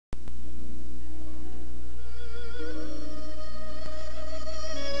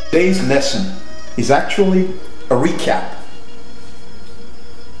Today's lesson is actually a recap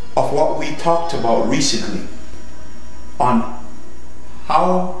of what we talked about recently on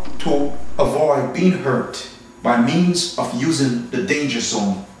how to avoid being hurt by means of using the danger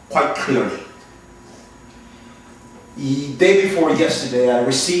zone quite clearly. The day before yesterday, I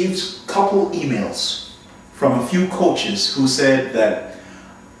received a couple emails from a few coaches who said that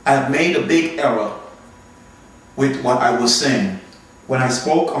I had made a big error with what I was saying when I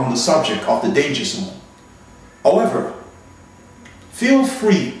spoke on the subject of the danger zone. However, feel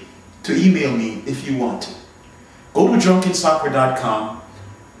free to email me if you want to. Go to drunkensoccer.com,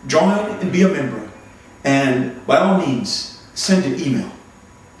 join and be a member, and by all means, send an email.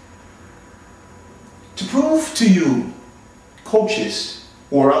 To prove to you, coaches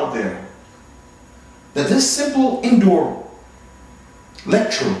who are out there, that this simple indoor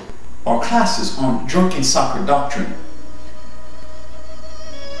lecture or classes on drunken soccer doctrine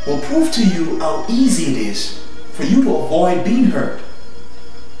will prove to you how easy it is for you to avoid being hurt.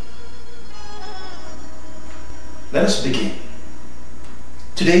 Let us begin.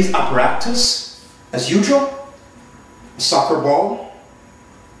 Today's apparatus, as usual, a soccer ball,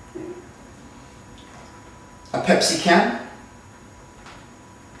 a Pepsi can,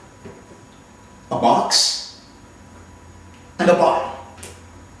 a box, and a bottle.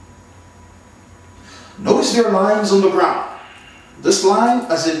 Notice there are lines on the ground. This line,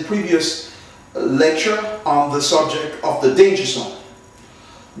 as in previous lecture on the subject of the danger zone.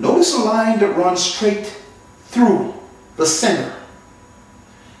 Notice a line that runs straight through the center.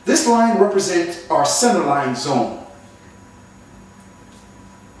 This line represents our center line zone.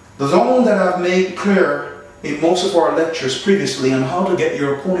 The zone that I've made clear in most of our lectures previously on how to get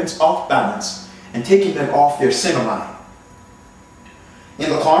your opponents off balance and taking them off their center line. In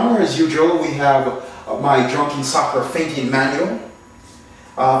the corner, as usual, we have my Drunken Soccer Fainting Manual,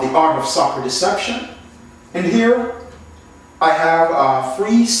 the Art of Soccer Deception, and here I have a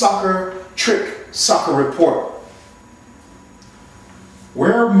free soccer trick soccer report,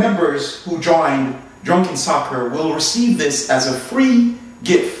 where members who join Drunken Soccer will receive this as a free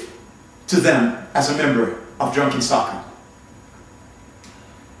gift to them as a member of Drunken Soccer.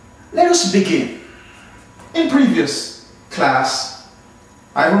 Let us begin. In previous class,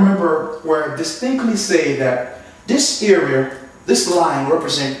 I remember where I distinctly say that this area, this line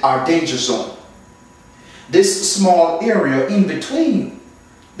represents our danger zone. This small area in between,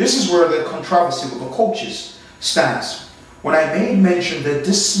 this is where the controversy with the coaches stands. When I made mention that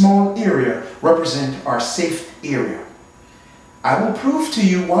this small area represents our safe area. I will prove to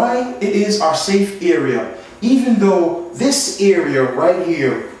you why it is our safe area, even though this area right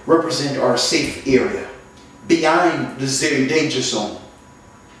here represents our safe area, behind the danger zone.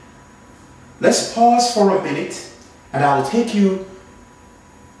 Let's pause for a minute, and I will take you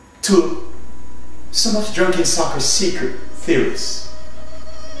to some of Drunken Soccer's secret theories.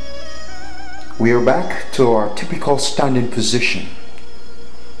 We are back to our typical standing position,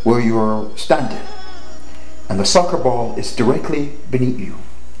 where you are standing and the soccer ball is directly beneath you,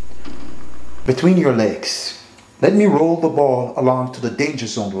 between your legs. Let me roll the ball along to the danger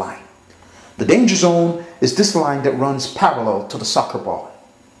zone line. The danger zone is this line that runs parallel to the soccer ball.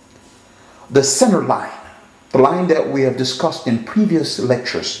 The center line, the line that we have discussed in previous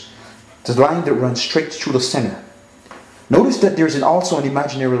lectures, the line that runs straight through the center. Notice that there's also an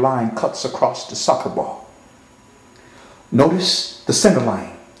imaginary line cuts across the soccer ball. Notice the center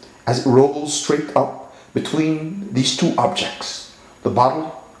line as it rolls straight up between these two objects, the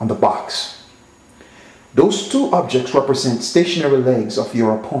bottle and the box. Those two objects represent stationary legs of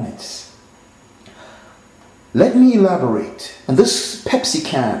your opponents. Let me elaborate. And this Pepsi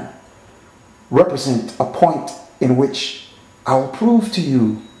can represents a point in which I will prove to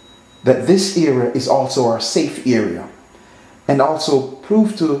you that this area is also our safe area, and also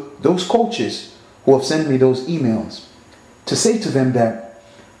prove to those coaches who have sent me those emails to say to them that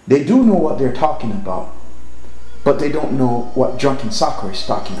they do know what they're talking about, but they don't know what Drunken Soccer is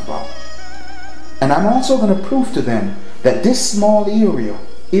talking about. And I'm also going to prove to them that this small area,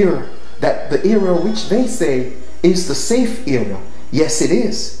 that the area which they say is the safe area, yes it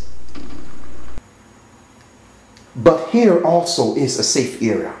is. But here also is a safe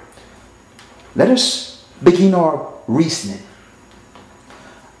area. Let us begin our reasoning.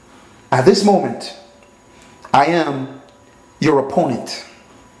 At this moment, I am your opponent.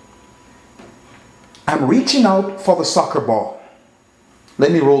 I'm reaching out for the soccer ball.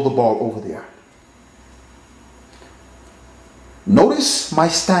 Let me roll the ball over there. Notice my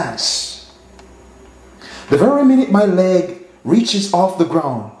stance. The very minute my leg reaches off the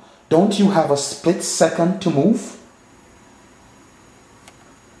ground, don't you have a split second to move?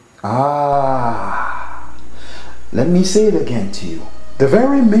 Ah, let me say it again to you. The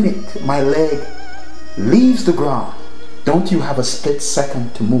very minute my leg leaves the ground, don't you have a split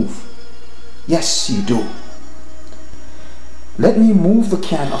second to move? Yes, you do. Let me move the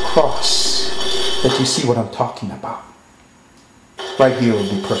can across that you see what I'm talking about. Right here will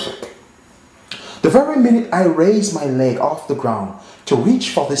be perfect. The very minute I raise my leg off the ground to reach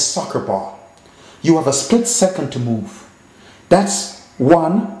for this soccer ball, you have a split second to move. That's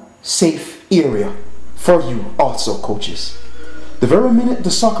one safe area for you also, coaches. The very minute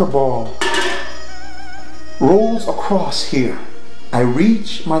the soccer ball rolls across here, I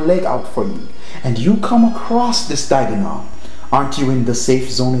reach my leg out for you, and you come across this diagonal. Aren't you in the safe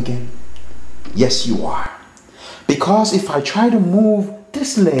zone again? Yes, you are. Because if I try to move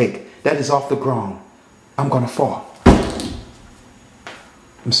this leg that is off the ground, I'm gonna fall.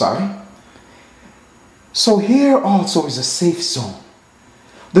 I'm sorry. So here also is a safe zone.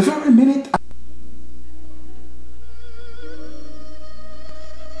 The very minute